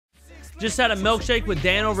Just had a milkshake with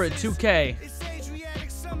Dan over at 2K.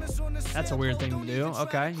 That's a weird thing to do.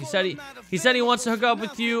 Okay. He said he wants to hook up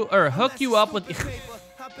with you, or hook you up with.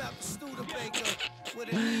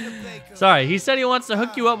 Sorry, he said he wants to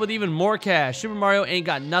hook you up with even more cash. Super Mario ain't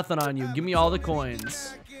got nothing on you. Give me all the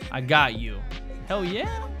coins. I got you. Hell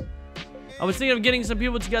yeah. I was thinking of getting some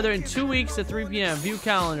people together in 2 weeks at 3 p.m. View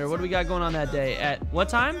calendar. What do we got going on that day? At what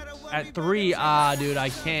time? At 3. Ah, dude, I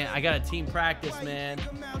can't. I got a team practice, man.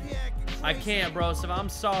 I can't, bro. So I'm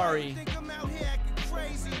sorry.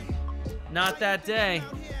 Not that day.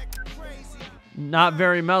 Not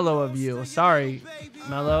very mellow of you. Sorry,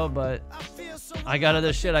 Mellow, but I got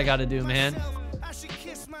other shit I gotta do, man.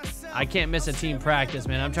 I can't miss a team practice,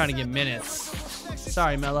 man. I'm trying to get minutes.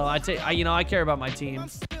 Sorry, Mellow. You know, I care about my team.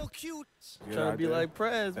 Trying to be like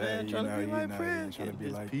Prez, man. Trying to be like Prez.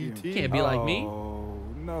 Can't be like me. Oh,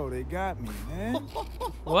 no, they got me, man.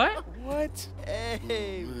 What? What?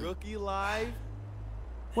 Hey, rookie live.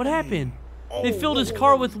 What happened? They filled his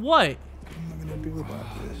car with what? What am I gonna do about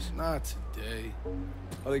this? Not today.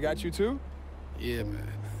 Oh, they got you too? Yeah,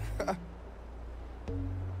 man.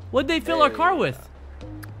 What'd they fill our car with?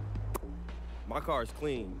 My car's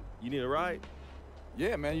clean. You need a ride?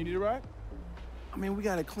 Yeah, man, you need a ride? I mean, we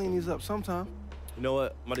gotta clean these up sometime. You know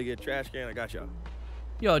what? I'm gonna get a trash can. I got y'all.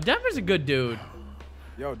 Yo, Denver's a good dude.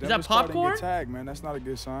 Yo, Is that Denver's starting to popcorn? get tagged, man. That's not a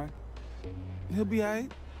good sign. He'll be all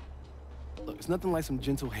right. Look, it's nothing like some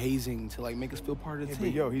gentle hazing to like make us feel part of the Hey,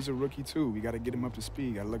 team. but yo, he's a rookie too. We gotta get him up to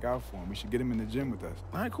speed. Gotta look out for him. We should get him in the gym with us.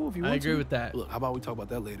 All right, cool. If you I want agree to. with that. Look, how about we talk about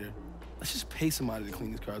that later? Let's just pay somebody to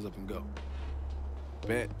clean these cars up and go.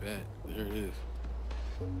 Bet. There it is.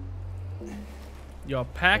 Yo,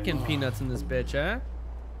 packing peanuts in this bitch, huh?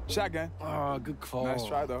 Shotgun. Ah, good call. Nice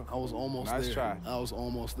try, though. I was almost there. Nice try. I was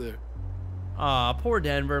almost there. Aw, poor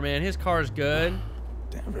Denver, man. His car's good.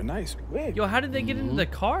 Denver, nice wig. Yo, how did they get into the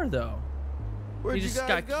car, though? Where'd He you just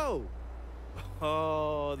guys got- go?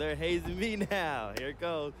 Oh, they're hazing me now. Here it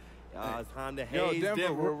goes. It's time to Yo, haze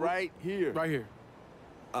Denver, we're right here. Right here.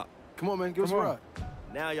 Come on, man. Give us a Come on. ride.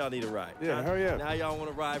 Now y'all need a ride. Yeah, hurry up. Now y'all want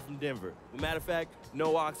to ride from Denver. Matter of fact,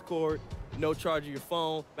 no aux cord, no charge of your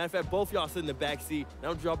phone. Matter of fact, both y'all sit in the back seat, and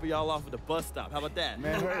I'm dropping y'all off at the bus stop. How about that?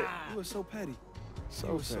 Man, hurry. You are so petty.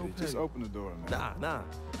 So petty. Just open the door, man. Nah.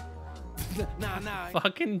 Nah.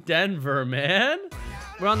 Fucking Denver, man.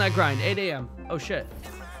 We're on that grind. 8 a.m. Oh, shit.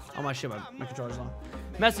 Oh, my shit. My controller's on.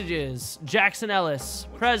 Messages. Jackson Ellis.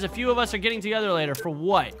 Prez, a few of us are getting together later. For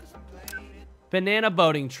what? Banana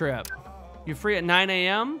boating trip. You free at 9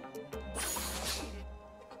 a.m.?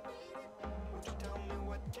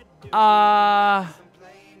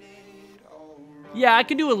 Yeah, I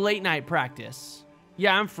can do a late night practice.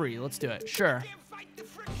 Yeah, I'm free. Let's do it. Sure.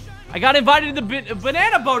 I got invited to the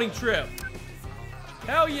banana boating trip.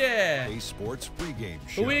 Hell yeah. A sports pregame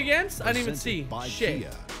show. Who we against? I didn't even see. presented by Shit.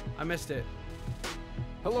 Kia. I missed it.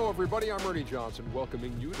 Hello, everybody. I'm Ernie Johnson,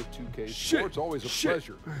 welcoming you to 2K Sports. Always a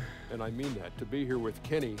pleasure, and I mean that, to be here with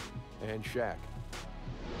Kenny and Shaq.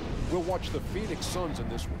 We'll watch the Phoenix Suns in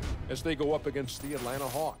this one as they go up against the Atlanta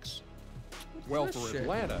Hawks. Well, for shit?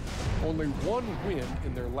 Atlanta, only one win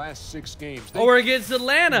in their last 6 games. Oh, we're against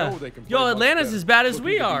Atlanta. know they can play Yo, much Atlanta's better, as bad as looking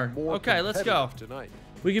we to be are. more Okay, let's go. competitive tonight.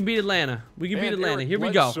 We can beat Atlanta. We can beat And Atlanta. Eric Here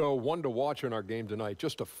we go. So one to watch in our game tonight.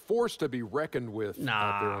 Just a force to be reckoned with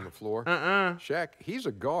out there on the floor. Shaq, he's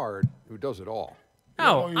a guard who does it all.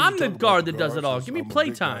 No, I'm the guard that does it all. Give me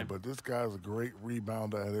play time. But this guy's a great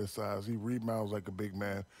rebounder at his size. He rebounds like a big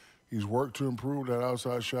man. He's worked to improve that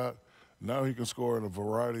outside shot. Now he can score in a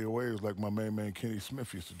variety of ways like my main man Kenny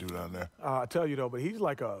Smith used to do down there. I tell you, though, but he's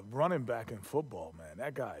like a running back in football, man.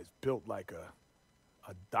 That guy is built like a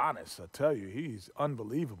Adonis. I tell you, he's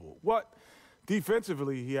unbelievable.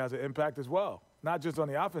 Defensively, he has an impact as well. Not just on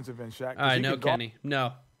the offensive end, Shaq. All right, no, Kenny.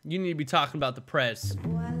 No. You need to be talking about the Prez.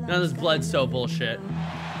 None of this Bledsoe bullshit. All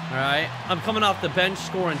right? I'm coming off the bench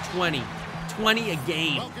scoring 20. 20 a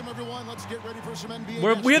game. Welcome, everyone. Let's get ready for some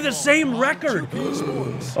NBA We have the same record.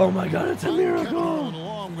 Oh my God, it's a miracle.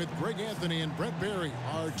 Along with Greg Anthony and Brett Berry,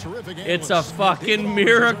 our terrific It's a analysts. fucking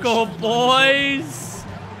miracle, boys.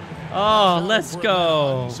 Oh, let's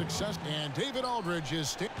go. Success, and David Aldridge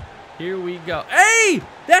is Here we go. Hey,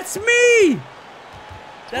 that's me.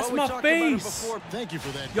 That's Well, we my talked about it face. before. Thank you for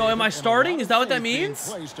that. Yo, am I David, and a starting? lot Is that what of that faith being means?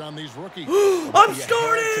 placed on these rookies. I'm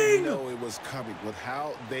starting. know it was coming with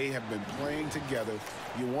how they have been playing together.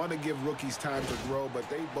 You want to give rookies time to grow, but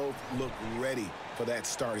they both look ready for that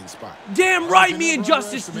starting spot. Damn right, me and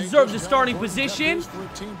Justice deserve the starting position.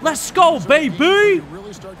 Let's go, baby. You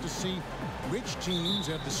really start to see Which teams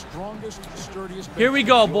have the strongest, sturdiest? Here we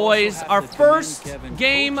go, boys. Our first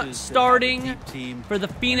game starting for the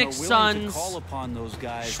Phoenix Suns.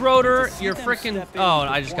 Schroeder, you're freaking... Oh,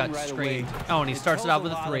 I just got screened. Oh, and he starts it out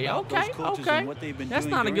with a 3. Okay, okay. That's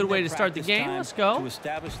not a good way to start the game. Let's go. To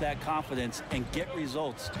establish that confidence and get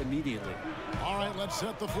results immediately. All right, let's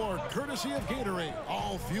set the floor. Courtesy of Gatorade.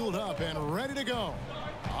 All fueled up and ready to go.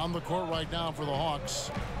 On the court right now for the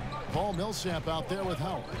Hawks. Paul Millsap out there with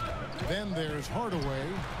Howard. Then there's Hardaway.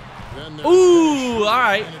 Then there's Ooh, all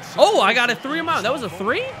right. Oh, I got a 3 amount. That was a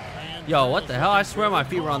 3? Yo, what the hell? I swear my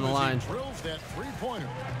feet were on the line.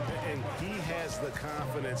 And he has the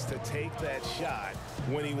confidence to take that shot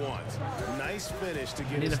when he wants. Nice finish to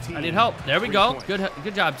get his team. I need help. There we go.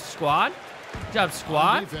 Good job, squad. Good job,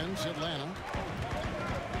 squad.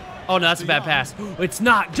 Oh, no, that's a bad pass. It's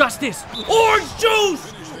not. Justice. Orange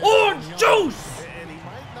juice. Orange juice.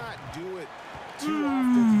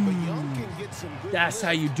 That's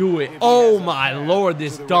how you do it. Oh my lord,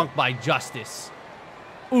 this dunk by Justice.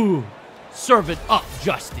 Ooh, serve it up,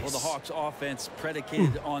 Justice. Well, the Hawks offense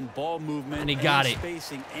predicated on ball movement, and he got it.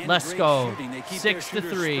 And let's go. They keep 6 to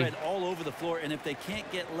 3. All over the floor, and if they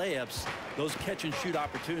can't get layups, those catch and shoot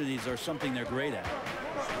opportunities are something they're great at.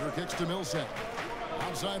 Kicks to Millsap.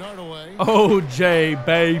 Outside Hardaway. OJ,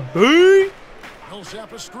 baby.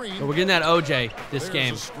 Millsap a screen. So we're getting that OJ this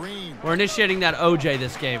game. We're initiating that OJ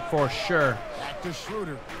this game for sure. Back to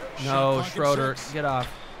Schroeder. No, Schroeder. Get off.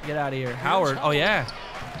 Get out of here. Howard. Oh, yeah.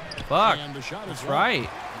 Fuck. That's right.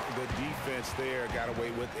 The defense there got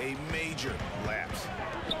away with a major lapse.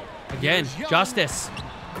 Again, Justice.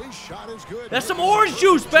 His shot is good. That's some orange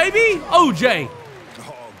juice, baby. OJ.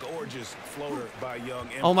 Oh, gorgeous floater by Young.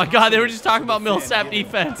 Oh my God, they were just talking about Millsap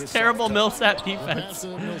defense. Terrible Millsap defense.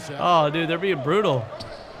 Oh, dude, they're being brutal.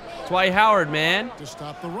 Dwight Howard, man. To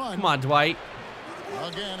stop the run. Come on, Dwight.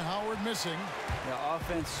 Again, Howard missing. The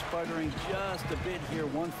offense sputtering just a bit here.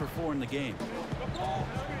 1 for 4 in the game.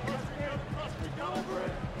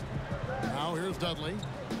 Now here's Dudley.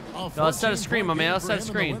 No, let's set a screen, my man. Let's set a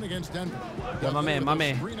screen. Yeah, my man, my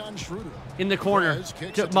man. In the corner.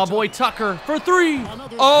 My boy Tucker for 3.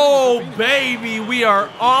 Oh, baby. We are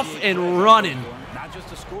off and running. Not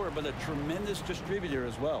just a scorer, but a tremendous distributor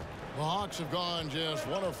as well. The Hawks have gone just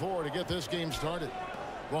 1 of 4 to get this game started.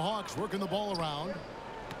 The Hawks working the ball around.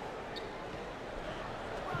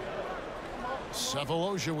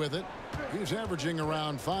 Cephalosha with it. He's averaging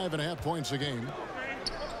around 5.5 points a game.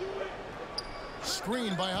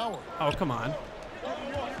 Screen by Howard. Oh, come on.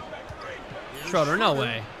 Schroeder, no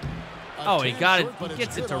way. Oh, he got it. He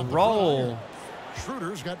gets it to roll.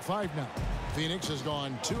 Schroeder's got 5 now. Phoenix has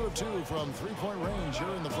gone 2 of 2 from 3-point range here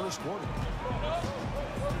in the first quarter.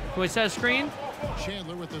 Can we set a screen?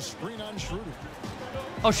 Chandler with the screen on Schroeder.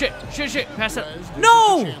 Oh, shit. Pass it.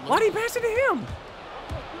 No! Why did he pass it to him?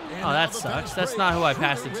 Oh, that sucks. That's not who I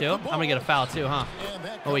passed it to. I'm going to get a foul too, huh?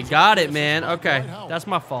 Oh, he got it, man. Okay. That's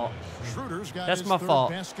my fault. That's my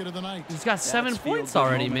fault. He's got 7 points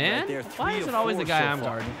already, man. Why is it always the guy I'm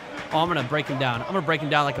guarding? Oh, I'm going to break him down. I'm going to break him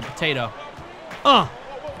down like a potato.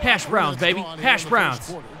 Hash browns, baby. Hash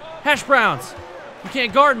browns. Hash browns. You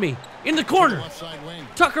can't guard me. In the corner.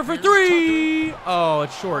 Tucker for 3. Oh,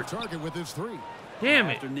 it's short.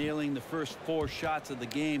 Damn it. After nailing the first 4 shots of the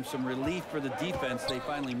game, some relief for the defense. They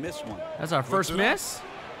finally missed one. That's our first miss.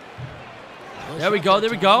 There we go.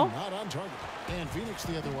 There we go. And Phoenix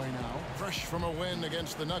the other way now. Fresh from a win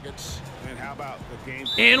against the Nuggets. And how about the game?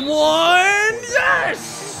 And 1.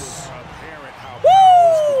 Yes!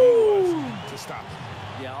 Woo! To stop it.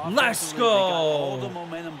 Yeah, let's go. They got all the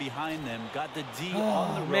momentum behind them. Got the D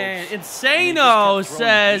on the ropes. Man, Insano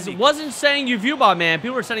says, wasn't saying you view bot, man.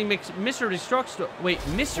 People were sending Mr.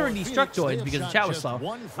 Destructoids because the chat was slow.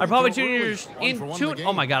 I probably tune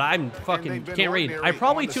oh my God, I'm fucking can't read. I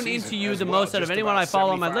probably tune into you the most out of anyone I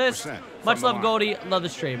follow on my list. Much love, Goldie. Love the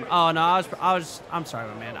stream. Oh no, I'm sorry,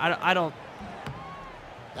 my man. I don't.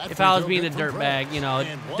 If I was being a dirtbag, you know,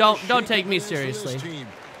 don't take me seriously.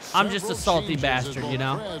 I'm just a salty bastard, you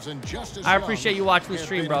know. I appreciate you watching the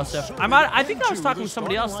stream, bro. So I think I was talking to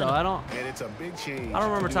somebody else though. I don't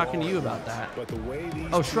remember talking to you about that.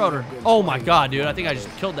 Oh, Schroeder. Oh my God, dude. I think I just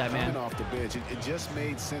killed that man. Off the bench, it just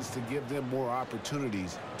made sense to give them more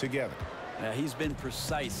opportunities together. He's been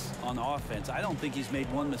precise on offense. I don't think he's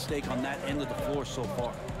made one mistake on that end of the floor so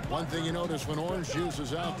far. One thing you notice when Orange Juice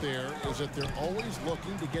is out there is that they're always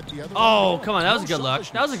looking to get the other. Oh, come on. That was a good look.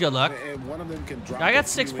 That was a good look. I got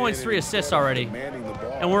 6 points, 3 assists already.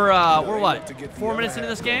 And we're what? 4 minutes into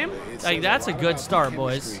this game? Like, that's a good start,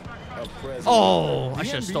 boys. Oh, I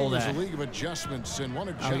should have stole that. We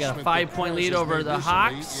got a 5-point lead over the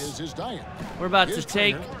Hawks. We're about to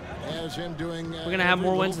take As him doing, We're going to have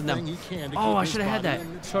more wins than them. Oh, I should have had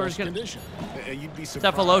that. Schroeder's going to...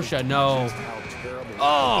 Cephalosha, no.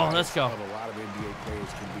 Oh, let's go. A lot of NBA players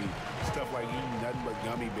can be stuff like eating nothing but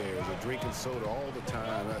gummy bears or drinking soda all the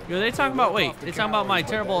time. Yo, they talking about, wait, they talking about my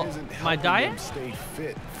terrible, my diet? Stay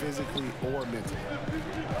fit physically or mentally.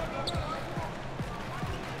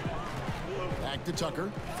 Back to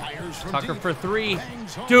Tucker. Fires from Tucker deep. for three.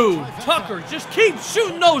 Dude, Tucker, just keep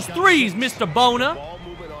shooting those threes, Mr. Bona.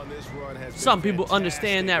 Some people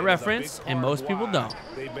understand that reference, and most people don't.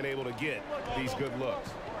 They've been able to get these good looks.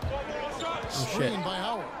 Oh, shit. By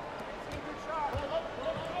Howard.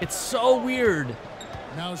 It's so weird.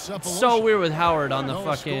 Now It's so weird with Howard on the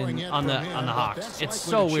fucking on the Hawks. That's It's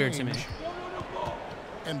likely so weird to me. change.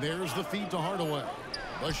 And there's the feed to Hardaway.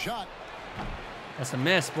 The shot. That's a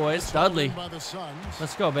miss, boys. Dudley. By the Suns.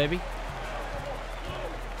 Let's go, baby.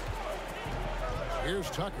 Here's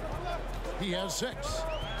Tucker. He has 6.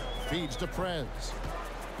 Feeds to Prez.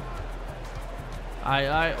 All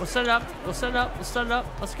right. We'll set it up. We'll set it up. We'll set it up.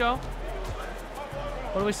 Let's go.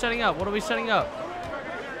 What are we setting up? What are we setting up?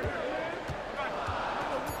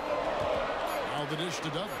 Now the dish to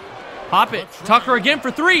Doug. Pop it. Tucker again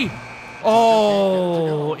for 3.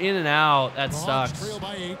 Oh, in and out. That The Hawks sucks. trail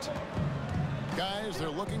by 8. Guys, they're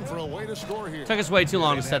looking for a way to score here. Took us way too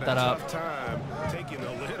long to set that up.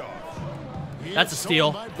 That's a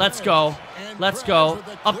steal. Let's go. Let's go.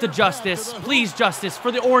 Up to Justice. Please, Justice,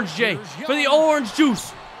 for the Orange J. For the Orange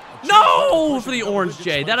Juice. No, for the Orange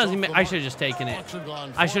J. That doesn't mean I should have just taken it.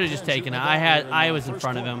 I should have just taken it. I was in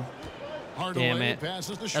front of him. Damn it.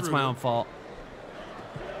 That's my own fault.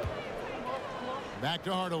 Back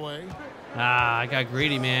to Hardaway. Ah, I got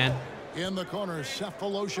greedy, man. In the corner,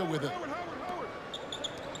 Cephalosha with it.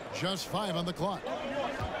 Just 5 on the clock.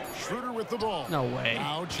 Schroeder with the ball. No way.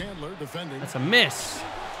 Now Chandler defending. That's a miss.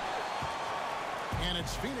 And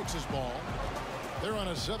it's Phoenix's ball. They're on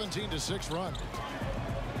a 17-6 run.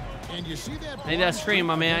 And you see that? I need that screen,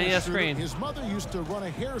 my man. I need that screen. His mother used to run a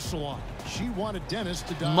hair salon. She wanted Dennis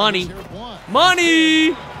to dye Money. his hair blonde.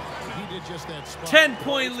 Money! He did just that spot.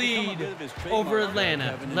 10-point lead over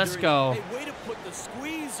Atlanta. Let's go. Hey, way to put the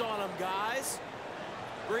squeeze on them, guys.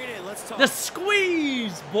 Bring it in. Let's talk. The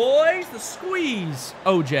squeeze, boys. The squeeze.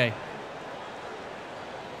 OJ.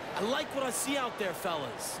 I like what I see out there,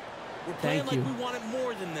 fellas. We're playing Thank you. like we want it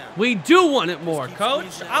more than them. We do want it more,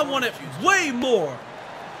 Coach. I want it way more.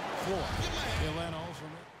 4. Atlanta also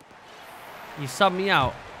You subbed me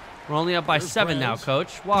out. We're only up by 7 now,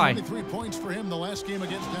 Coach. Why? 23 points for him the last game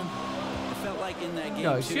against Denver. I felt like in that game,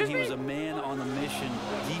 No, too, excuse he me? was a man on a mission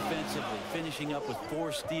defensively. Finishing up with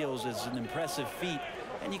 4 steals is an impressive feat.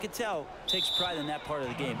 And you can tell, takes pride in that part of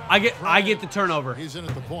the game. I get the turnover. He's in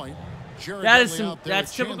at the point. Jared That is Dudley some out there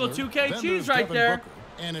that's with typical Chandler. 2K Then cheese there's right Devin there. Booker.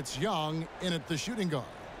 And it's Young in at the shooting guard.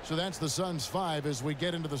 So that's the Suns' 5 as we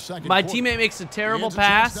get into the second My quarter. teamate makes a terrible He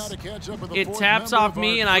has a chance pass. now to catch up with the It fourth taps member off of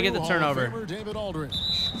me, our and I get the crew, Hall of turnover. Famer David Aldridge.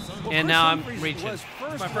 And now I'm reaching. It's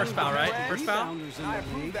my first foul, right? First foul?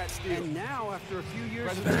 And now, after a few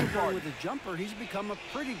years of tinkering with the jumper, he's become a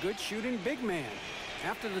pretty good shooting big man.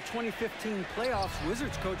 After the 2015 playoffs,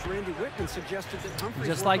 Wizards coach Randy Whitman suggested that Humphries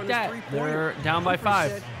Just work like on that. his three-pointer. They're down by Humphries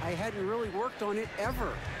 5. said, I hadn't really worked on it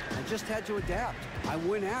ever. I just had to adapt. I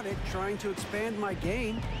went at it trying to expand my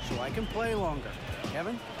game so I can play longer.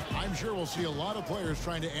 Kevin? I'm sure we'll see a lot of players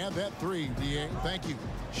trying to add that 3, DA. Thank you.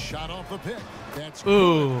 Shot off the pick. That's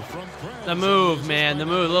Ooh, from Prez. the move, man. The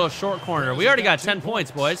move, little short corner. We already got 10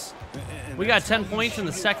 points, boys. We got 10 points in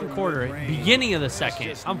the second quarter, beginning of the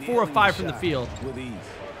second. I'm 4 of 5 from the field.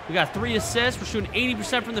 We got 3 assists. We're shooting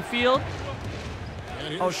 80% from the field.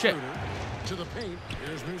 Oh, shit. To the paint.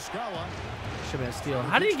 Here's Muscala. Should have been a steal.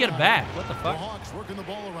 How did he get it back? What the The fuck? Hawks working the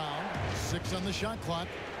ball around. 6 on the shot clock.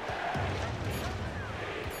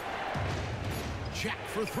 Jack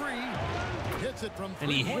for 3. Hits it from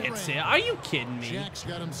And he three-point hits range. it. Are you kidding me? Jack's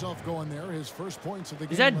got himself going there. His first points of the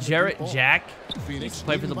game. Is that on the Jarrett three ball. Jack? He Phoenix used to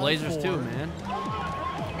play for the leading by Blazers 4. too, man.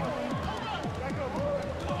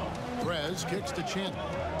 Prez kicks to Chandler.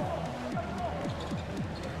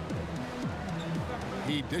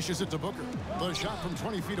 He dishes it to Booker. The shot from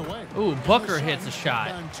 20 feet away. Ooh, And Booker the hits a Suns shot.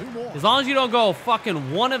 down 2 more. As long as you don't go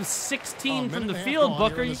fucking 1 of 16 from the minute and a half field, gone here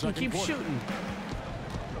Booker, in the you can second keep quarter. shooting.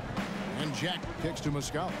 And Jack kicks to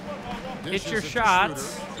Muscala. Hit Dishes your it to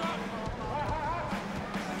shots. Schroeder.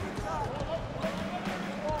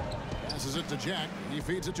 Passes it to Jack. He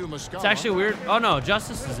feeds it to Muscala. It's actually weird. Oh no,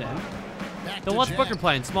 Justice is in. Back Then to what's Jack. Booker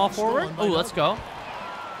playing? Small forward? Stolen by Oh, let's go.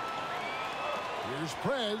 Here's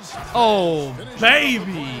Prez. Oh, Finishes baby.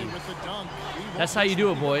 the play with the dunk. He That's won't how you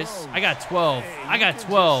do it, see boys. throws. I got 12. I got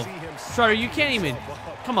 12. Schroeder, you can't even.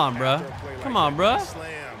 Come on, bruh. Come on, bruh.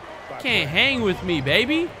 can't hang with me,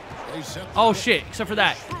 baby. Oh, shit. Except for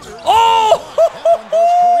that. Oh!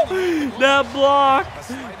 That block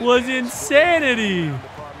was insanity.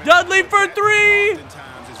 Dudley for 3.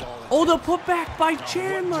 Oh, the putback by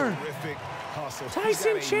Chandler.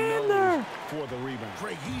 Tyson Chandler.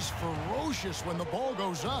 Craig, he's ferocious when the ball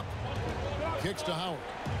goes up. Kicks to Howard.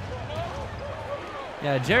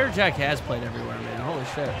 Yeah, Jared Jack has played everywhere, man. Holy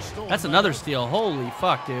shit. That's another steal. Holy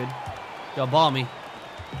fuck, dude. Yo, ball me.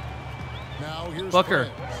 Booker,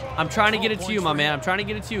 I'm trying to get it to you, my man. I'm trying to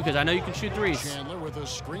get it to you because I know you can shoot threes.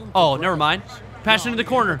 Oh, never mind. Pass into the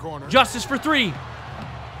corner. Justice for 3.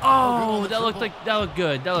 Oh, that looked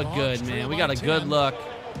good. That looked good, man. We got a good look.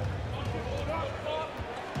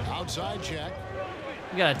 Outside check.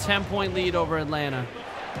 We got a 10-point lead over Atlanta.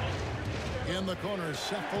 In the corner,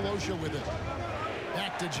 Seth Pelosha with it.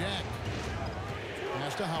 Back to Jack.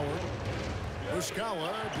 Pass to Howard.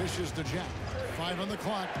 Muscala dishes to Jack. 5 on the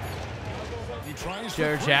clock. He tries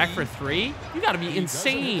Jared Jack for 3? You got to be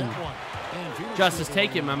insane. Justice,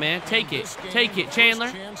 take it, my man. Take it. Take it, Chandler.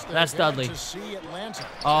 That's Dudley.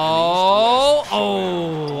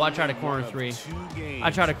 Oh, I tried a corner 3. I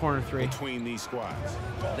tried a corner 3. Between these squads.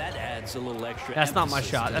 That adds a little extra. That's not my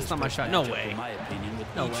shot. That's not my shot. No way. In my opinion, with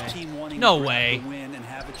no each way. team wanting No to way. win and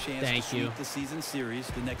have a chance Thank to you. sweep the season series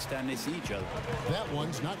the next time they see each other. That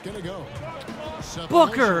one's not going to go.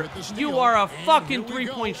 Booker, you are a fucking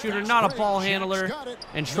 3-point shooter, not a ball handler.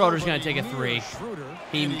 And Schroeder's going to take a 3.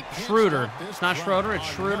 Schroeder. It's not Schroeder, it's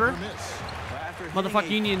Schroeder. Motherfucker,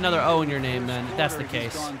 you need another O in your name, then. If that's the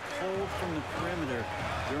case.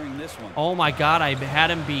 Oh my God, I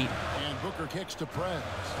had him beat. And Booker kicks to Prez.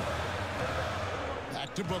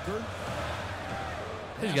 Back to Booker.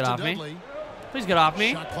 Please get off me. Please get off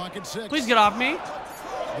me. Shot clock at 6. Please get off me.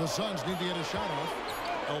 The Suns need to get a shot off.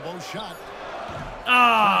 Elbow shot.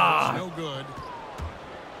 Ah! No good.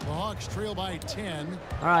 The Hawks trail by 10.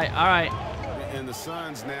 All right, all right. And the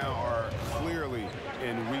Suns now are clearly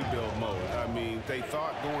in rebuild mode. I mean, they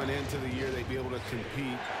thought going into the year they'd be able to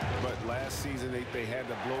compete, but last season they had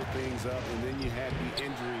to blow things up, and then you had the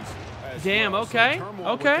injuries as Damn, well. okay, So turmoil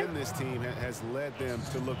okay. within this team has led them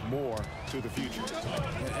to look more to the future.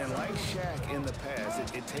 And like Shaq in the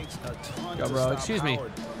past, it takes a ton Yo, to bro, stop excuse me.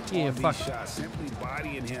 Howard Yeah, on fuck. these shots. Simply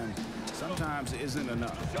bodying him sometimes isn't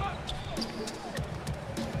enough.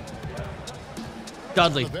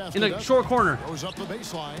 Dudley in the short corner. Goes up the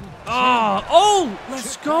baseline. Oh,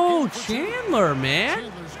 let's go, Chandler, man.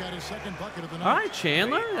 Chandler's got his second bucket of the night. All right,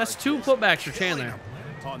 Chandler. That's 2 putbacks for Chandler.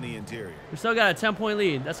 On the interior. We still got a 10-point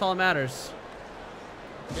lead. That's all that matters.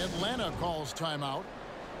 Atlanta calls timeout.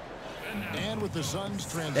 And with the Suns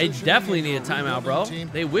transition, They definitely need a timeout, bro.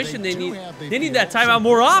 They wishing they need feel that timeout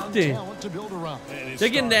more often. talent to build around. They're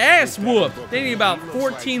getting the ass whooped. They need about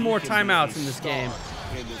 14 more timeouts in this game.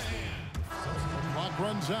 Clock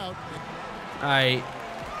runs out. All right,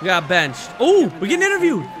 we got benched. Oh, we're getting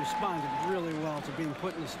interviewed. You've responded really well to being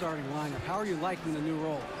put in the starting lineup. How are you liking the new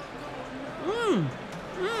role?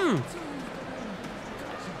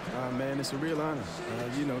 Man, it's a real honor,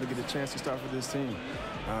 you know, to get a chance to start for this team.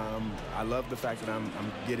 I love the fact that I'm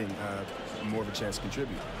getting more of a chance to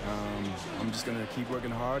contribute. I'm just going to keep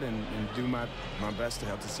working hard and do my best to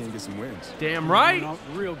help the team get some wins. Damn right.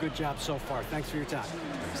 Real good job so far. Thanks for your time.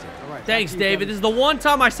 All right, Thanks, David. This is the one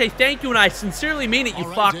time I say thank you, and I sincerely mean it, you All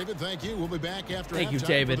right, fuck. David, thank you. We'll be back after Thank you, halftime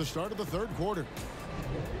David. for the start of the third quarter.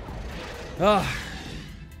 All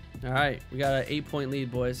right, we got an 8-point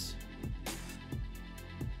lead, boys.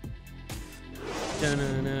 Good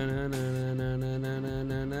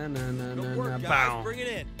work, guys. Bring it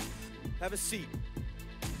in. Have a seat.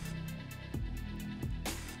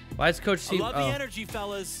 Why is Coach I Team? love the energy,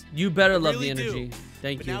 fellas. You better I love really the energy. do.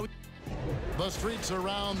 Thank But you. now The streets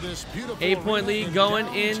around this beautiful 8-point arena lead in going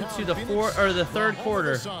downtown into the Phoenix, third home of the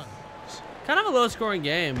quarter. Suns. Kind of a low-scoring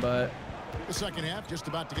game, but The second half just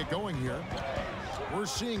about to get going here. We're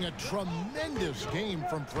seeing a tremendous game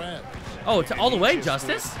from Fred. oh, all the way,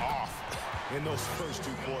 Justice. In those first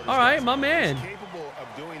 2 quarters. All right, my man. He's capable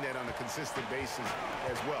of doing that on a consistent basis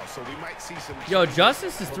as well. So we might see some. Yo,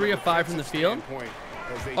 Justice is 3 of 5 from the field.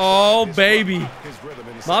 As they Oh, try to baby. disrupt his rhythm in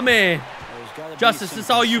the My second. man. There's gotta be Justice, some it's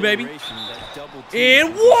all you, baby. consideration that double team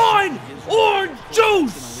And one orange gonna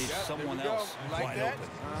juice. leave someone else wide open.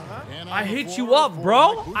 And I on the hit you floor up, for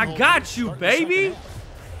bro. Mike I Budenholzer got to you, start the second baby. half.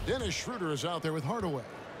 Dennis Schroeder is out there with Hardaway.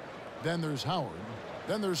 Then there's Howard.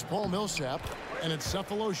 Then there's Paul Millsap. And it's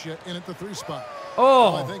Cephalosha in at the 3 spot.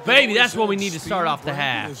 Well, I Oh, think baby, they've that's what we always need to said start off the speed,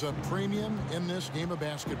 half. Brandon, is a premium in this game of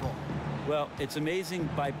basketball. Well, it's amazing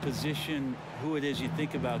by position who it is you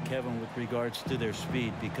think about, Kevin, with regards to their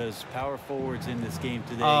speed, because power forwards in this game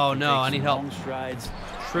today. Oh no, I need help. Long strides.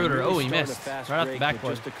 Schroeder. Really Oh, he missed right off the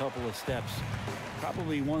backboard. Just a couple of steps.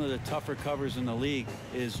 Probably one of the tougher covers in the league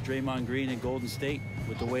is Draymond Green at Golden State,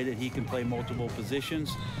 with the way that he can play multiple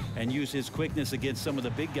positions and use his quickness against some of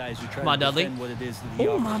the big guys who try to defend what it is that he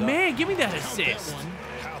offers my up. man, give me that assist.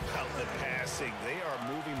 How about the passing? They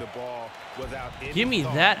are moving the ball without any Give me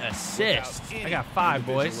thought, that assist. without I got any 5,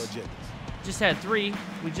 boys. individual agendas. Just had 3.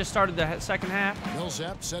 We just started the second half.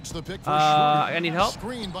 Millsap sets the pick for Schroeder. I need help.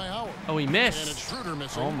 Screen by Howard. Oh, he And missed. it's Schroeder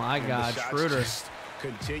missing. Oh my And the God, shots Schroeder. just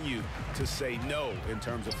continue to say no in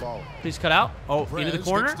terms of falling. Please cut out. Oh, into the Perez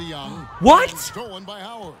corner. gets to Young. What? And stolen by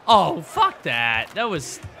Howard. Oh, fuck that. That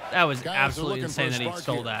was are absolutely looking for a insane that he spark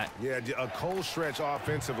stole here. that. Yeah, a cold stretch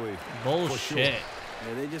offensively. Bullshit.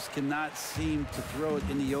 Yeah, they just cannot seem to throw it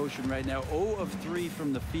in the ocean right now. 0 of 3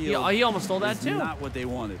 from the field. He almost stole that is too. Not what they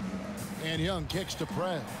wanted. And Young kicks to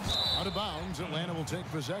Perez. Out of bounds, Atlanta will take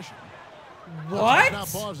possession. What? Now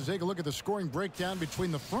pause to take a look at the scoring breakdown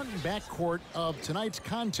between the front and back court of tonight's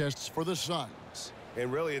contests for the Suns.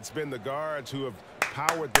 And really, it's been the guards who have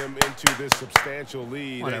powered them into this substantial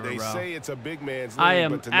lead. Whatever, they bro. say it's a big man's league, I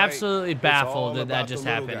am but tonight, absolutely it's all baffled that that about just the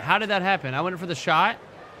little happened. guy. How did that happen? I went for the shot.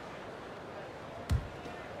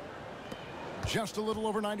 Just a little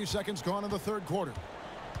over 90 seconds gone in the third quarter.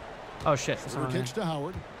 Oh shit. That's not on Kicks there. to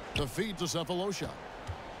Howard. The feed to Cephalosha.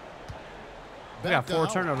 We got Back to 4 Howard.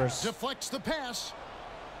 turnovers. Deflects the pass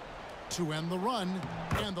to end the run,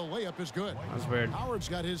 and the layup is good. That's weird. Howard's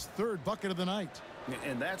got his 3rd bucket of the night.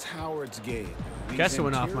 And that's Howard's game. These Guess it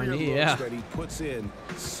went off my interior knee, looks yeah. that he puts in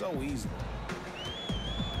so easily.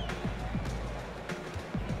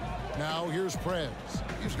 Now here's Perez.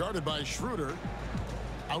 He's guarded by Schroeder.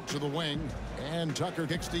 Out to the wing, and Tucker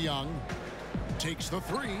kicks to Young. Takes the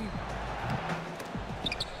 3.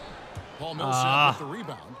 Paul Millsap with the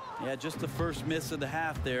rebound. Yeah, just the first miss of the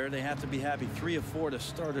half there. They have to be happy. 3 of 4 to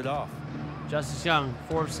start it off. Justice Young,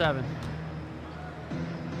 4 of 7.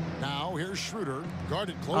 Now here's Schroeder,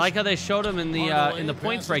 guarded close. I like how they showed him in the Hardaway points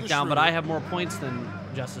passes to breakdown, but Schroeder. I have more points than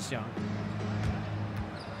Justice Young.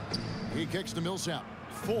 He kicks to Millsap.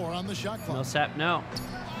 4 on the shot clock. Millsap, no.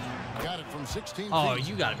 Got it from 16 Oh, feet.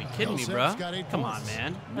 you gotta be kidding me, bro. Millsap's got 8 Come on, points.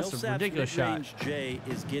 man. That's a Millsap's ridiculous shot. mid-range J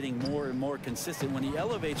is getting more and more consistent. When he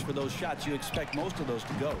elevates for those shots, you expect most of those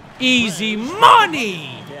to go. Easy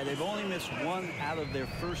money. Yeah, they've only missed 1 out of their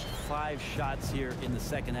first 5 shots here in the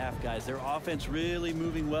second half, guys. Their offense really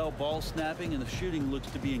moving well, ball snapping, and the shooting looks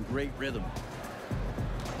to be in great rhythm.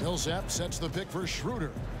 Millsap sets the pick for Schroeder.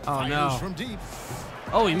 Oh, Fires no. from deep.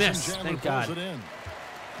 Oh, he Tyson missed. Chandler Thank pulls God. it in.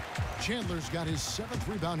 Chandler's got his 7th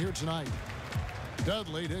rebound here tonight.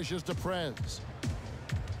 Dudley dishes to Perez.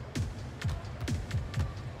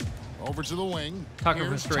 Over to the wing. Tucker for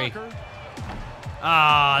Here's 3. Tucker.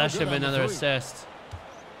 Ah, No that should good have been on the another 3. assist.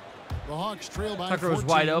 The Hawks trail by Tucker was 14.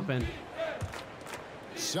 wide open.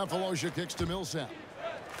 Cephalosha kicks to Millsap.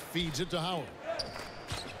 Feeds it to Howard.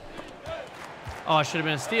 Oh, it should have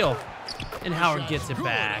been a steal. And Howard Shot's gets it good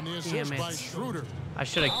back. on the Damn assist by it. Schroeder. I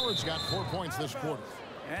should have. Howard's got 4 points this quarter.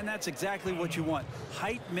 And that's exactly what you want.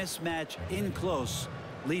 Height mismatch in close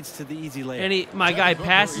leads to the easy layup. And my guy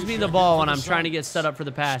passes me the ball when I'm trying to get set up for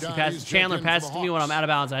the pass. He passes. Chandler passes to me when I'm out of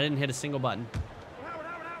bounds. I didn't hit a single button.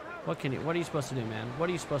 What are you supposed to do, man? What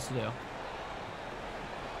are you supposed to do?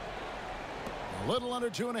 A little under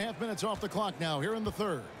 2.5 minutes off the clock now here in the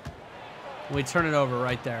third. We turn it over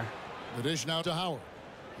right there. The dish now to Howard.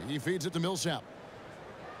 He feeds it to Millsap.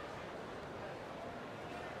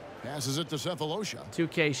 Passes it to Cephalosha.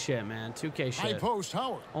 2K shit, man. 2K High shit. post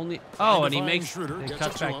Howard. Only. Trying Oh, to and he find makes. Schroeder, It gets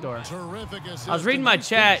cuts it to back him. door. Terrific assist I was reading and my nice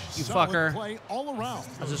chat, finish. you Solid fucker. play all around.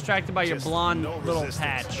 I was distracted by your Just blonde no little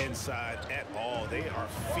resistance patch. inside at all. They are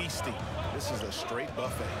feasting. This is a straight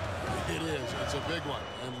buffet. It is. It's a big one.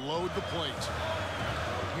 And load the plate.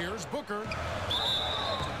 Here's Booker.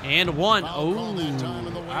 And 1. Foul Oh. call that time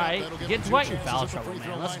in the All way up. right. That'll give Get him 2 Dwight in chances foul at the trouble, free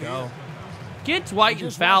throw man. Let's line go. here. Get Dwight in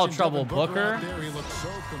Just foul watching trouble, Devin Booker. Booker. Out there, he looks so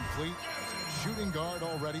complete. Shooting guard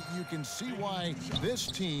already. You can see why this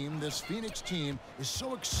team, this Phoenix team, is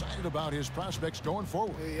so excited about his prospects going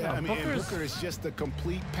forward. Yeah, I mean, and Booker is just a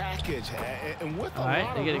complete package. And with All a right,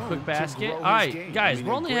 lot they of get a room quick to basket. grow All his right, game. guys, I mean,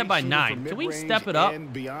 we're a only great ahead by shooter 9. from Can we mid-range step it up?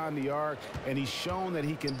 and beyond the arc, and he's shown that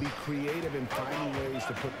he can be creative in finding ways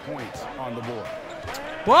to put points on the board.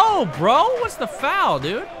 Whoa, bro. What's the foul,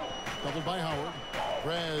 dude? Doubled by Howard.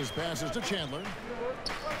 Perez passes to Chandler.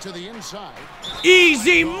 To the inside.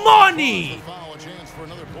 Easy money. Foul, a chance for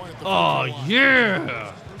another point at the Oh, free throw line.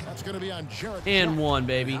 yeah. That's It's going to be on Jarrett. And one,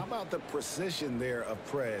 baby. How about the precision there of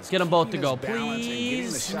Prez? Get them both to Keeping go, his balance and getting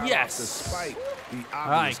the please. shot off Yes. despite the All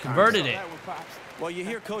right, obvious converted it. Well, you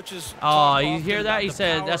hear coaches. Oh, talk you often hear that? about He the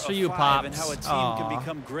said, power "That's for of you, five," and Pops. how a team Aw. can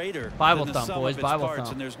become greater Bible than the thump, sum boys, of its Bible parts.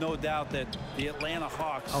 thump. And there's no doubt that the Atlanta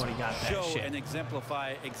Hawks Oh, he got that show shit. and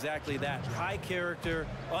exemplify exactly that. High character,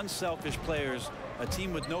 unselfish players, a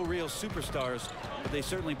team with no real superstars, but they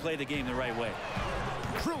certainly play the game the right way.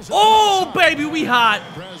 Oh, baby, we hot.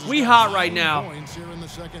 We hot right now. Points here in the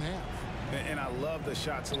second half. And I love the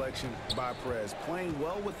shot selection by Prez. Playing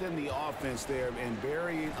well within the offense there and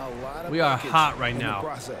burying a lot of We are buckets hot right in now. the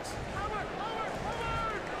process.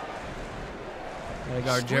 Gotta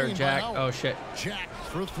guard Jared Jack. Oh, shit. Jack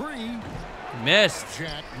for three. Missed.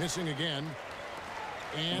 Jack missing again.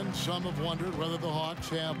 And some have wondered whether the Hawks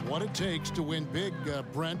have what it takes to win big,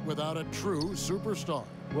 Brent, without a true superstar.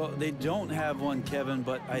 Well, they don't have one, Kevin,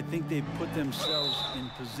 but I think they put themselves in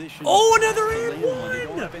position. Oh, another to and land one. They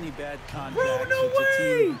don't have any bad contacts. Bro, no it's a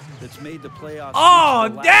way. team that's made the playoffs. Oh, each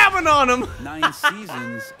of the dabbing on him. 9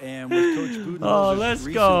 seasons, and with Coach Budenholzer's Oh, let's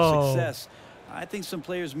recent go. success, I think some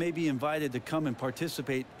players may be invited to come and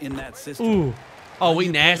participate in that system. Ooh. Oh, we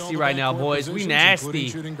nasty right now, boys. We nasty.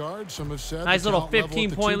 Nice little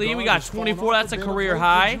 15-point lead. We got 24. That's a career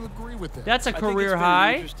high. That's a career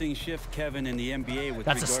high. Interesting shift, Kevin, in the NBA with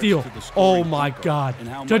That's a regards steal. to the Oh scoring my tempo God. and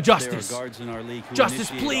how To much there are Justice. guards in our league who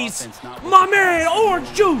Justice, initiate please. offense, not with My the man, pass.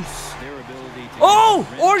 orange juice. Their ability to Oh, get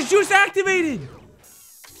to the rim. orange juice activated.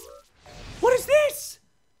 What is this?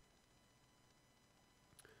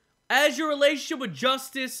 As your relationship with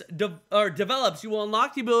Justice develops, you will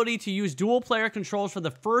unlock the ability to use dual player controls for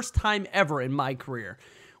the first time ever in my career.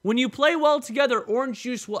 When you play well together, Orange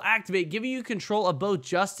Juice will activate, giving you control of both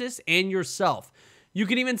Justice and yourself. You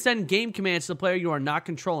can even send game commands to the player you are not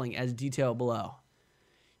controlling, as detailed below.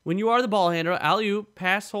 When you are the ball handler, alley-oop,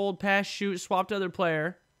 pass, hold, pass, shoot, swap to other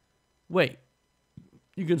player. Wait,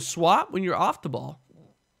 you can swap when you're off the ball.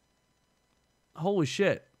 Holy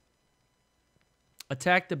shit.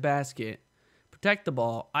 Attack the basket, protect the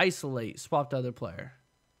ball, isolate, swap to other player.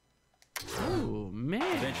 Ooh, man.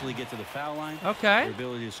 Eventually get to the foul line. Okay. Their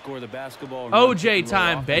ability to score the basketball. and OJ run pick and roll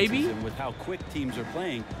time, offenses, baby. And with how quick teams are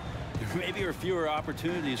playing, there maybe are fewer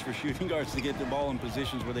opportunities for shooting guards to get the ball in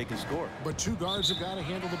positions where they can score. But two guards have got to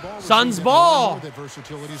handle the ball. Suns ball.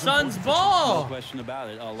 Suns No ball. question about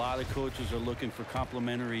it. A lot of coaches are looking for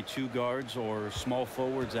complementary two guards or small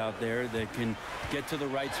forwards out there that can get to the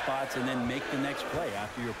right spots and then make the next play.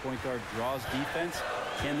 After your point guard draws defense,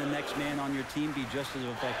 can the next man on your team be just as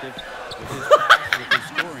effective with his pass, with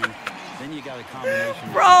his scoring? Then you got a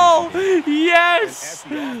combination. Bro, yes.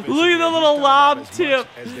 Look at the little lob tip.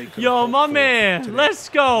 Yo, my man. Let's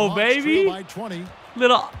go, baby.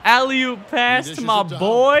 Little alley-oop pass to my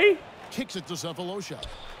boy. Kicks it to Cephalosha.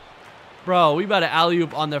 Bro, we about to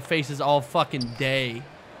alley-oop on their faces all fucking day.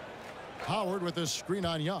 Howard with his screen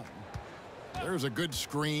on Young. There's a good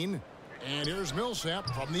screen. And here's Millsap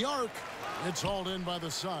from the arc. It's hauled in by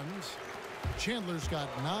the Suns. Chandler's got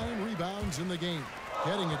 9 rebounds in the game.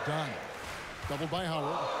 Getting it done. Doubled by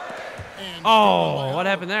Howard. And Oh, what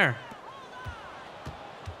happened there?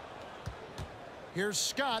 Here's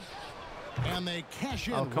Scott. And they cash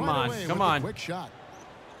in Oh, come right on, away come with on. a quick shot.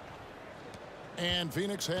 And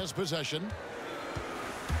Phoenix has possession.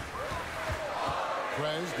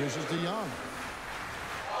 Prez dishes to Young.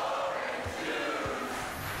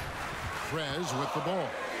 Prez with the ball.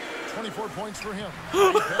 24 points for him.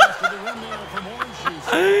 Pass to the rim there from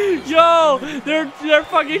Orange Juice. Yo, they're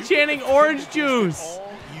fucking chanting orange juice.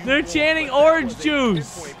 They're chanting orange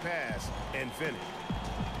juice. Point pass and finish.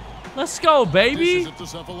 Let's go, baby. Dishes it to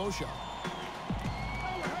Cephalosha.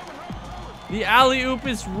 The alley-oop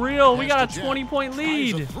is real. We got a Jack. 20-point Tries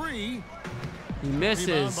lead. a three. He Rebound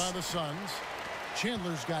misses. by the Suns.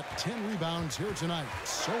 Chandler's got 10 rebounds here tonight.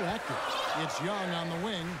 So active. It's Young on the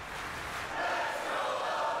wing.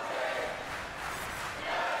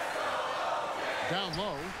 Down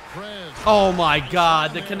low, Prez. Oh my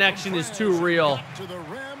God, the connection is too real. To the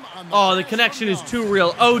rim on the Oh, the pass connection from is Young. too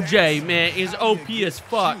real. OJ, man, is OP as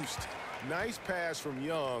fuck. Nice pass from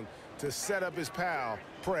Young to set up his pal,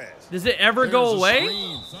 Prez. Does it ever There's go a away?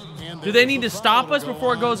 screen. And Do there's they need a to stop foul us go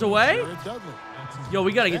before it goes on away? Jared Dudley. Yo,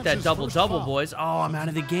 we got to get That's that his double-double, first foul. boys. Oh, I'm out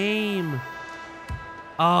of the game.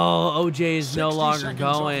 Oh, OJ is no 60 longer seconds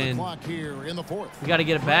off the going. clock here in the fourth. We got to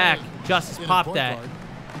get it back. Justice, In at pop point that. guard.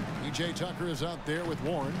 E.J. Tucker is out there with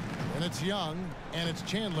Warren, and it's Young, and it's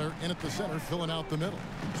Chandler in at the center, filling out the middle.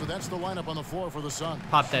 So that's the lineup on the floor for the Suns.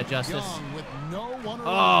 Pop that, Justice. Young with no one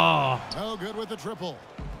Oh. around. No good with the triple.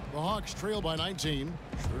 The Hawks trail by 19.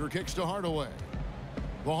 Schroeder kicks to Hardaway.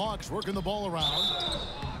 The Hawks working the ball around.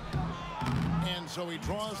 And so he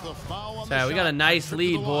draws the foul on So we got a nice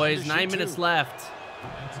lead, boys. 9 minutes left.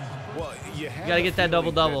 Well, you got to get that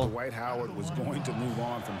double-double. Dwight Howard was going to move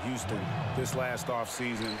on from Houston this last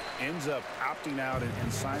offseason. Ends up opting out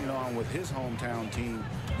and signing on with his hometown team,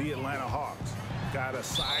 the Atlanta Hawks. Got a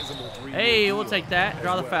sizable 3-year Hey, we'll deal take that.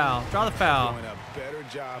 Draw the as foul. Draw the foul. Doing a better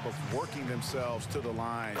job of working themselves to the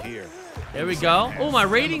line here. There we go. Oh, my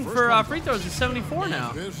rating for free throws is 74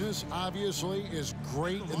 now. Business obviously is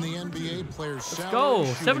great in the NBA. Players Let's go.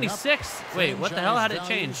 76. Wait, what the hell? How did it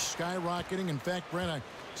change? Skyrocketing. In fact, Brent,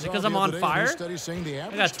 Is it because I'm on fire?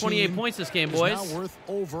 I got 28 points this game, boys. Now worth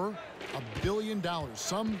over $1 billion.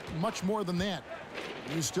 Some much more than that.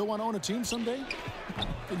 You still want to own a team someday?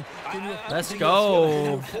 Let's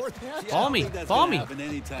go. Ball me. Ball me. Happen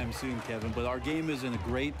anytime soon, Kevin. But our game is in a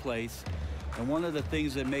great place. And one of the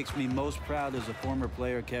things that makes me most proud as a former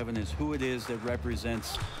player, Kevin, is who it is that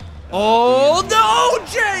represents. Oh, the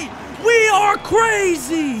OJ! We are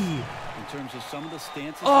crazy! In terms of some of the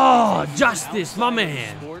stances. Oh, Justice, my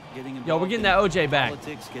man. Yo, we're getting that OJ back.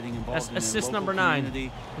 That's assist number 9.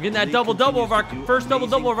 We're getting that double-double of our first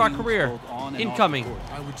double-double of our career. Incoming.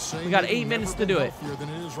 We got 8 minutes to do it. Than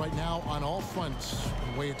it is right now on all fronts.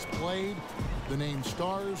 The way it's played, the name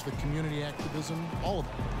stars, the community activism, all of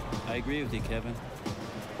it. I agree with you, Kevin.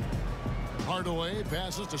 Hardaway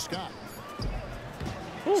passes to Scott.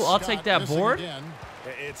 Ooh, I'll take that board. Again.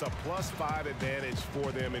 It's a +5 advantage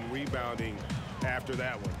for them in rebounding after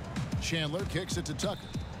that one. Chandler kicks it to Tucker.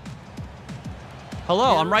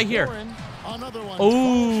 Hello, I'm right here.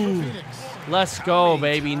 Ooh, let's go,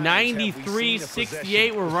 baby.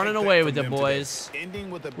 93-68. We're running away with it, boys.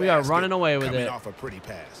 We are running away with it. Off a pretty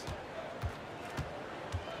pass.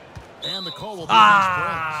 And the call will be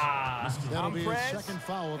that'll be his second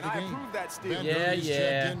foul of the game.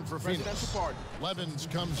 Yeah. In for Phoenix. Levens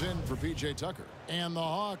comes in for PJ Tucker. And the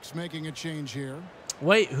Hawks making a change here.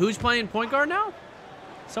 Wait, who's playing point guard now?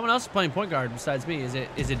 Someone else is playing point guard besides me. Is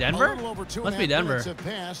it Denver? Must be Denver.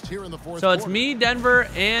 So it's me, Denver,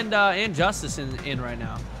 and Justice in right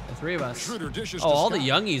now. The 3 of us. Oh, all the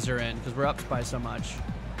youngies are in because we're up by so much.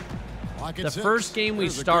 The first game we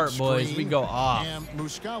start, boys, we go off.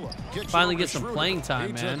 Finally get some playing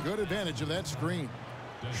time, man. Good advantage of that screen.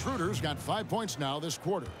 Schroeder's got 5 points now this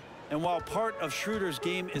quarter. And while part of Schroeder's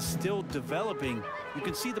game is still developing, you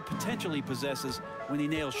can see the potential he possesses when he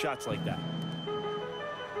nails shots like that.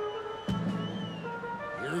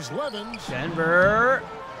 Here's Levens. Denver.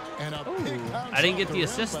 And I didn't get the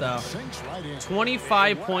assist, though.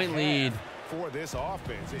 25-point lead. For this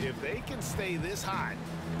offense, if they can stay this hot,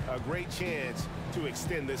 a great chance to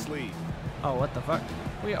extend this lead. Oh, what the fuck?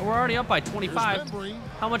 We're already up by 25.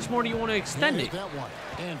 How much more do you want to extend it?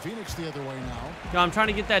 And Phoenix the other way now. Yo, I'm trying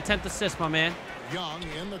to get that 10th assist, my man. Young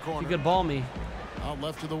in the corner. You could ball me. Out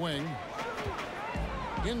left to the wing.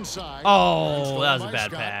 Inside. Oh, that was a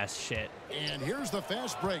bad pass. Shit. And here's the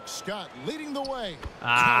fast break. Scott leading the way.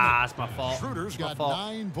 That's my fault. Schroeder's got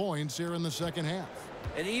 9 points here in the second half.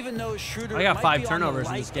 And even though Schroeder I got 5 might turnovers be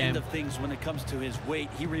on the in this light game. end of things when it comes to his weight,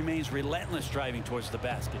 he remains relentless driving towards the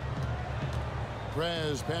basket.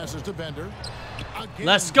 Prez passes to Bender. Again,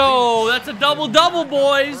 Let's go. That's a double-double,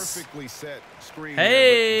 boys. Perfectly set screen.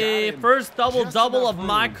 Hey, first double-double of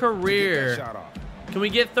my career. Can we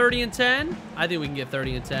get 30 and 10? I think we can get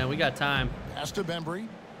 30 and 10. We got time. Pass to Bembry.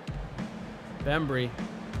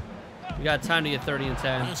 We got time to get 30 and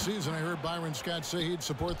 10. Last season, I heard Byron Scott say he'd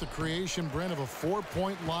support the creation, Brent, of a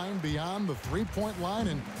 4-point line beyond the 3-point line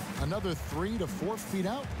and another 3 to 4 feet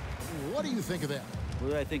out. What do you think of that?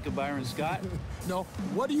 What do I think of Byron Scott? No,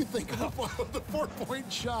 what do you think of the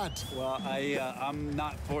 4-point shot? Well, I'm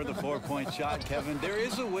not for the 4-point shot, Kevin. There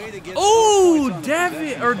is a way to get. Oh,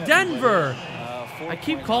 Devin or Denver. I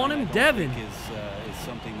keep calling him Devin. Is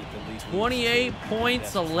something that the league 28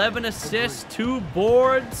 points, 11 assists, 2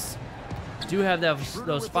 boards. Do have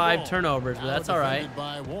those 5 turnovers, but that's all right.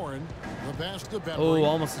 Oh,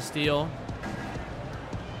 almost a steal.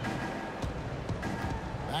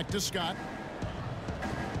 Back to Scott.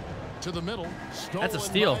 To the middle. That's a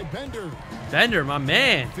steal. Bender. Bender, my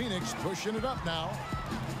man. Phoenix pushing it up now.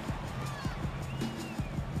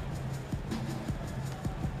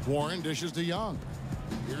 Warren dishes to Young.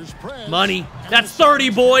 Here's Prez. Money. That's 30,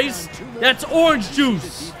 boys. That's orange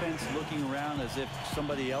juice. Defense looking around as if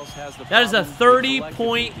somebody else has the that is a problem.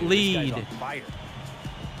 30-point lead.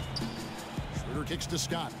 Schroeder kicks to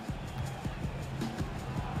Scott.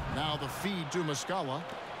 Now the feed to Muscala.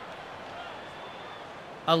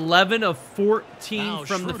 11 of 14 now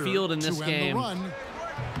from the field in this game.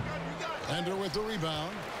 Bender with the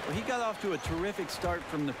rebound. Well, he got off to a terrific start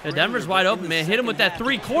from the Yeah, Denver's wide open, man. Hit him with that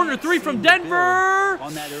three-corner three from Denver.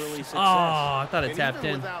 On that early success. Oh, I thought it tapped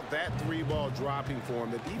in. Without that 3-ball dropping for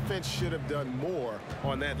him, the defense should have done more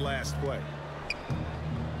on that last play.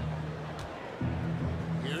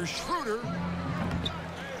 Here's Schroeder.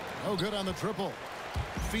 No good on the triple.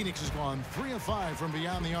 Phoenix has gone 3 of 5 from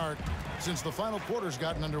beyond the arc since the final quarter's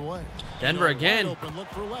gotten underway. Denver again.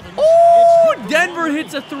 Oh, Denver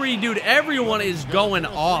hits a three, dude. Everyone is going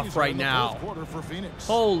off right now.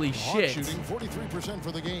 Holy shit. Shooting 43%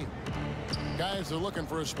 for the game. Guys, they're looking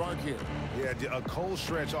for a spark here. Yeah, a cold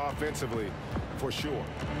stretch offensively, for sure.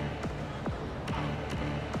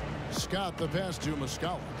 Scott the pass to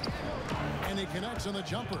Muscala. And he connects on the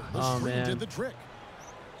jumper. The Oh, screen man. did the trick.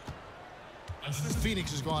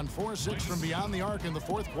 Phoenix has gone 4-6 from beyond the arc in the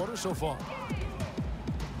fourth quarter so far.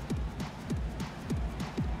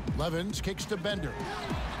 Levens kicks to Bender.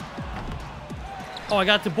 Oh, I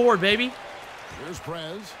got the board, baby. Here's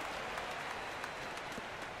Prez.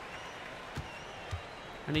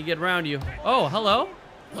 I need to get around you. Oh, hello.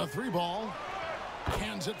 The 3-ball.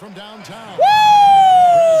 Cans it from downtown.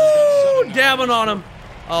 Woo! Dabbing on him.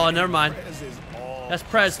 Oh, never mind. That's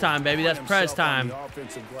Prez time, baby. That's Prez time.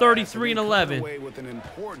 33 and 11.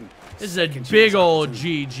 This is a big old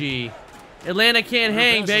GG. Atlanta can't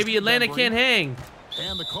hang, baby. Atlanta can't hang.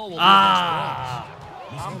 Ah.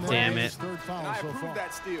 Damn it.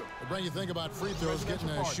 Brent, you think about free throws, getting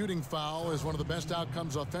a shooting foul is one of the best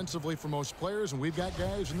outcomes offensively for most players, and we've got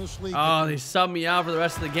guys in this league. Oh, they subbed me out for the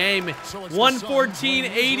rest of the game.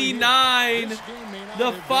 114-89.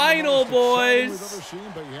 The final, boys.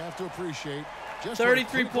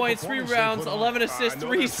 33 points, 3 rounds, 11 assists,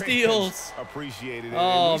 3 steals. Appreciated it.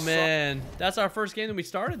 Oh, man. That's our first game that we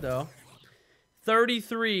started, though.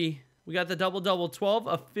 33. We got the double-double. 12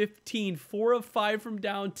 of 15. 4 of 5 from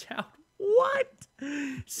downtown. What?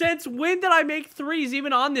 Since when did I make threes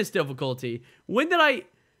even on this difficulty? When did I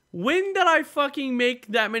fucking make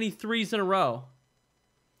that many threes in a row?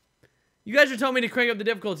 You guys are telling me to crank up the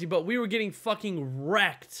difficulty, but we were getting fucking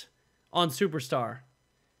wrecked on Superstar.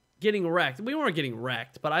 Getting wrecked. We weren't getting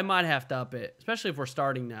wrecked, but I might have to up it, especially if we're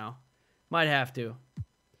starting now. Might have to.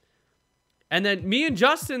 And then me and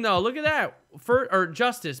Justin, though, look at that. Or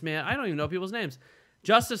Justice, man. I don't even know people's names.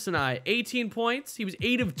 Justice and I, 18 points. He was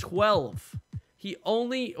 8 of 12. He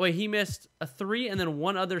missed a 3 and then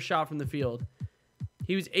 1 other shot from the field.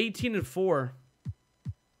 He was 18 and 4.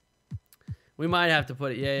 We might have to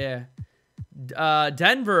put it. Yeah.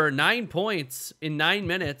 Denver, 9 points in 9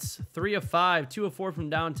 minutes. 3 of 5, 2 of 4 from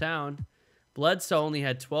downtown. Bledsoe only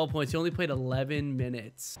had 12 points. He only played 11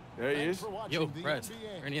 minutes. There he is. Yo, Brad.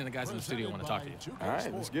 Any of the guys in the studio want to talk to you. All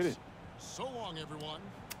right, let's get it. So long, everyone.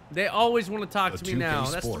 They always want to talk to me now.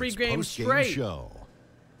 That's 3 games straight. Show.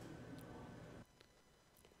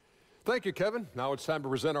 Thank you, Kevin. Now it's time to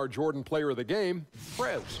present our Jordan Player of the Game,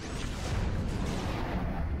 Prez.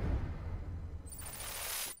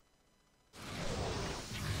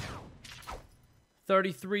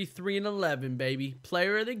 $33, 3 and 11, baby.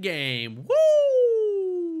 Player of the game.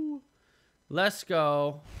 Woo! Let's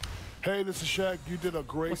go. Hey, this is Shaq. You did a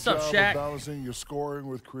great What's job up, of Shaq? balancing your scoring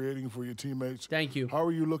with creating for your teammates. Thank you. How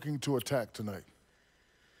are you looking to attack tonight?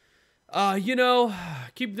 You know,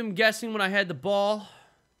 keep them guessing when I had the ball.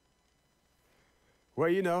 Well,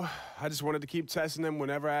 you know, I just wanted to keep testing them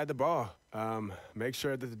whenever I had the ball. Make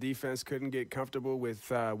sure that the defense couldn't get comfortable with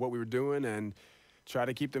what we were doing and try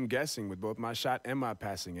to keep them guessing with both my shot and my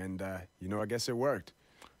passing. And, you know, I guess it worked.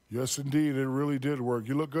 Yes, indeed. It really did work.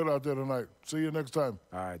 You look good out there tonight. See you next time.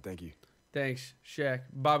 All right, thank you. Thanks, Shaq.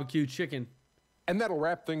 Barbecue chicken. And that'll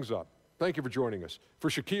wrap things up. Thank you for joining us. For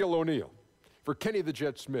Shaquille O'Neal, for Kenny the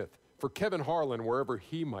Jet Smith, for Kevin Harlan, wherever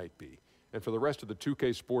he might be, and for the rest of the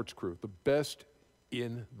 2K Sports crew, the best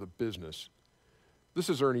in the business. This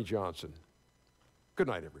is Ernie Johnson. Good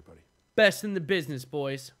night, everybody. Best in the business,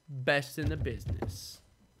 boys. Best in the business.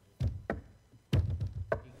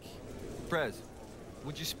 Prez,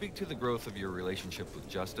 would you speak to the growth of your relationship with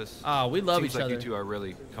Justice? Oh, we love Seems each like other. You two are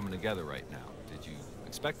really coming together right now. Did you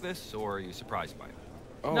expect this, or are you surprised by it?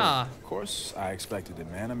 Oh, Nah. Of course I expected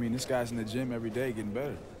it, man. I mean, this guy's in the gym every day getting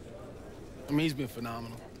better. I mean, he's been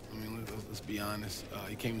phenomenal. I mean, let's be honest.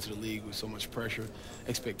 He came into the league with so much pressure,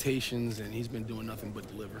 expectations, and he's been doing nothing but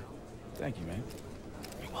deliver. Thank you, man.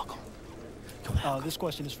 You're welcome. This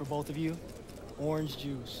question is for both of you. Orange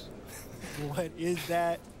juice. What is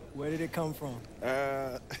that? Where did it come from?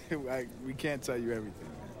 We can't tell you everything.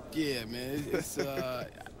 Yeah, man. It's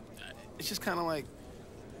just kind of like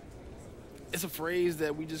It's a phrase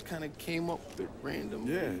that we just kind of came up with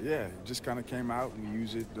randomly. Yeah. It just kind of came out. We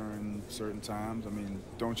use it during certain times. I mean,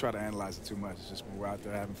 don't try to analyze it too much. It's just when we're out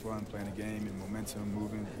there having fun, playing a game, and momentum,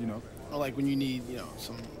 moving, you know. Or like when you need, you know,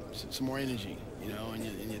 some more energy, you know, and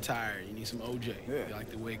you're tired. You need some OJ. Yeah. You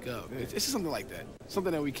like to wake up. Yeah. It's just something like that.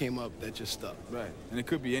 Something that we came up that just stuck. Right. And it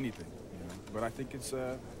could be anything, you know. But I think it's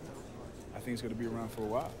going to be around for a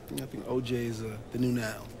while. I think OJ is the new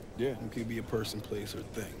now. Yeah. It could be a person, place, or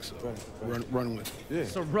thing. So run with it. Yeah.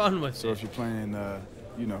 So run with it. So if you're playing,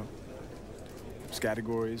 you know,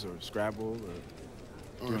 categories or Scrabble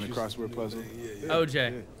or doing a crossword puzzle. Yeah.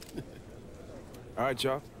 OJ. Yeah. All right,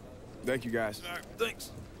 y'all. Thank you, guys. All right,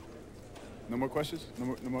 thanks. No more questions? No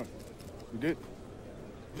more? We good?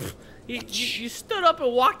 You stood up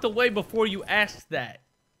and walked away before you asked that.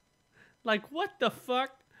 Like, what the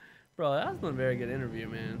fuck? Bro, that wasn't a very good interview,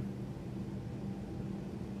 man.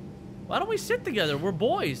 Why don't we sit together? We're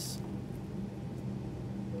boys.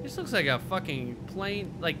 This looks like a fucking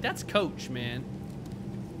plane. Like, that's coach, man.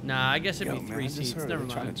 Nah, I guess it'd be 3 seats. Never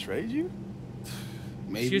mind. Trying to trade you?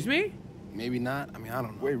 Maybe. Excuse me? Maybe not. I mean, I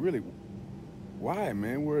don't know. Wait, really? Why,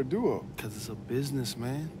 man? We're a duo. Because it's a business,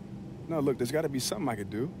 man. No, look, there's got to be something I could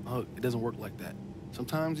do. Oh, it doesn't work like that.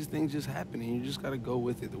 Sometimes these things just happen, and you just got to go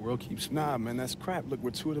with it. The world keeps spinning. Nah, man, that's crap. Look, we're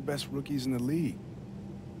 2 of the best rookies in the league.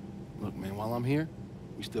 Look, man, while I'm here,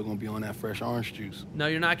 we still going to be on that fresh orange juice. No,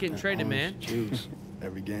 you're not getting traded, man. Juice.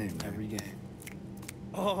 Every game, man. Every game.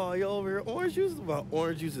 Oh, yo, over here, orange juice? About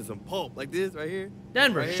orange juice and some pulp, like this right here.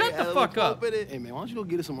 Denver, right shut here, the fuck up. Hey, man, why don't you go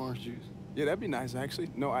get us some orange juice? Yeah, that'd be nice, actually.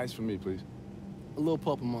 No ice for me, please. A little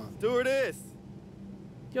pulp of mine. Stewardess.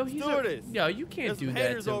 Yo, you can't There's do some that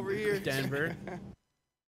haters to over here. Denver.